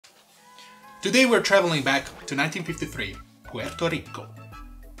Today we're traveling back to 1953, Puerto Rico.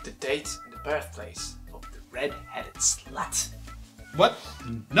 The date and the birthplace of the red-headed slut. What?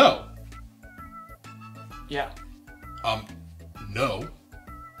 No. Yeah. No.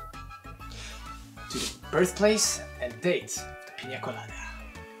 To the birthplace and date of the Pina Colada.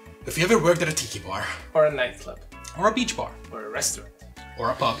 If you ever worked at a tiki bar, Or a nightclub. or a beach bar, Or a restaurant. or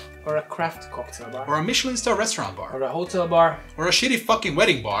a pub, Or a craft cocktail bar. or a Michelin star restaurant bar, Or a hotel bar. or a shitty fucking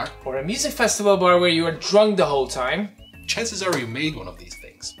wedding bar, Or a music festival bar where you are drunk the whole time. chances are you made one of these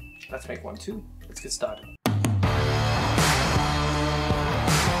things. Let's make one too. Let's get started.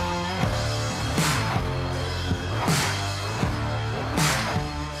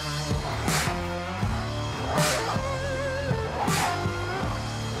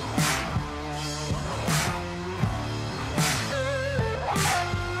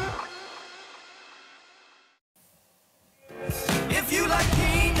 If you like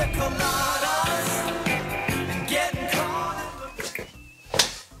Pina Coladas and getting caught.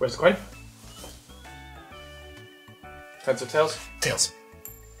 Where's the coin? Heads or tails? Tails.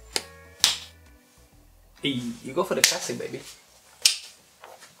 Hey, you go for the classic, baby.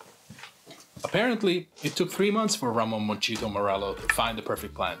 Apparently, it took 3 months for Ramón Monchito Marrero to find the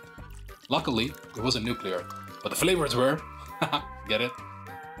perfect plant. Luckily, it wasn't nuclear, but the flavors were. Get it?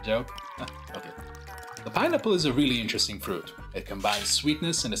 Joke? Okay. The pineapple is a really interesting fruit. It combines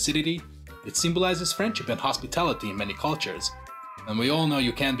sweetness and acidity. It symbolizes friendship and hospitality in many cultures. And we all know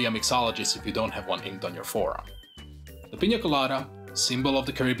you can't be a mixologist if you don't have one inked on your forearm. The Pina Colada, symbol of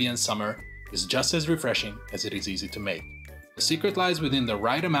the Caribbean summer, is just as refreshing as it is easy to make. The secret lies within the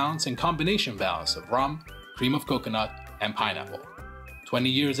right amounts and combination balance of rum, cream of coconut, and pineapple. 20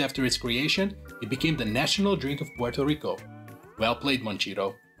 years after its creation, it became the national drink of Puerto Rico. Well played,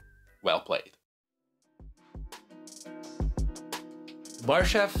 Monchito. Well played. The bar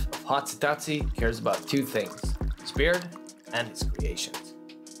chef of Acidity cares about two things, his beard and his creations.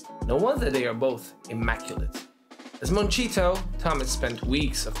 No wonder they are both immaculate. As Monchito, Thomas spent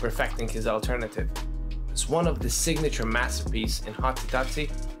weeks of perfecting his alternative. As one of the signature masterpieces in Acidity,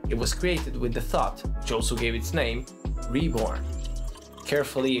 it was created with the thought, which also gave its name, reborn.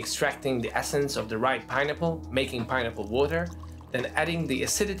 Carefully extracting the essence of the right pineapple, making pineapple water, then adding the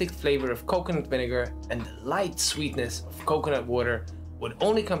acidic flavor of coconut vinegar and the light sweetness of coconut water would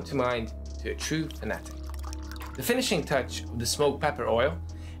only come to mind to a true fanatic. The finishing touch of the smoked pepper oil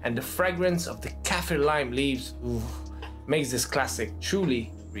and the fragrance of the kaffir lime leaves makes this classic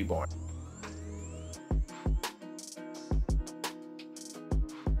truly reborn.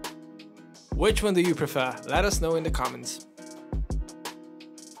 Which one do you prefer? Let us know in the comments.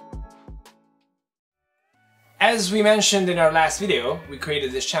 As we mentioned in our last video, we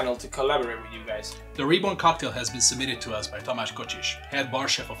created this channel to collaborate with you guys. The Reborn cocktail has been submitted to us by Tomasz Kocic, head bar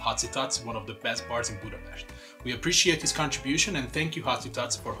chef of Acidity, one of the best bars in Budapest. We appreciate his contribution and thank you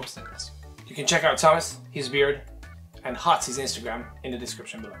Acidity for hosting us. You can check out Thomas, his beard, and Hotsy's Instagram in the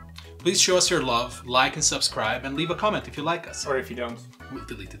description below. Please show us your love, like and subscribe, and leave a comment if you like us. Or if you don't. We'll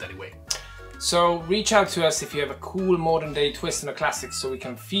delete it anyway. So reach out to us if you have a cool modern day twist on a classic so we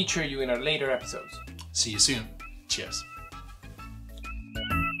can feature you in our later episodes. See you soon. Cheers.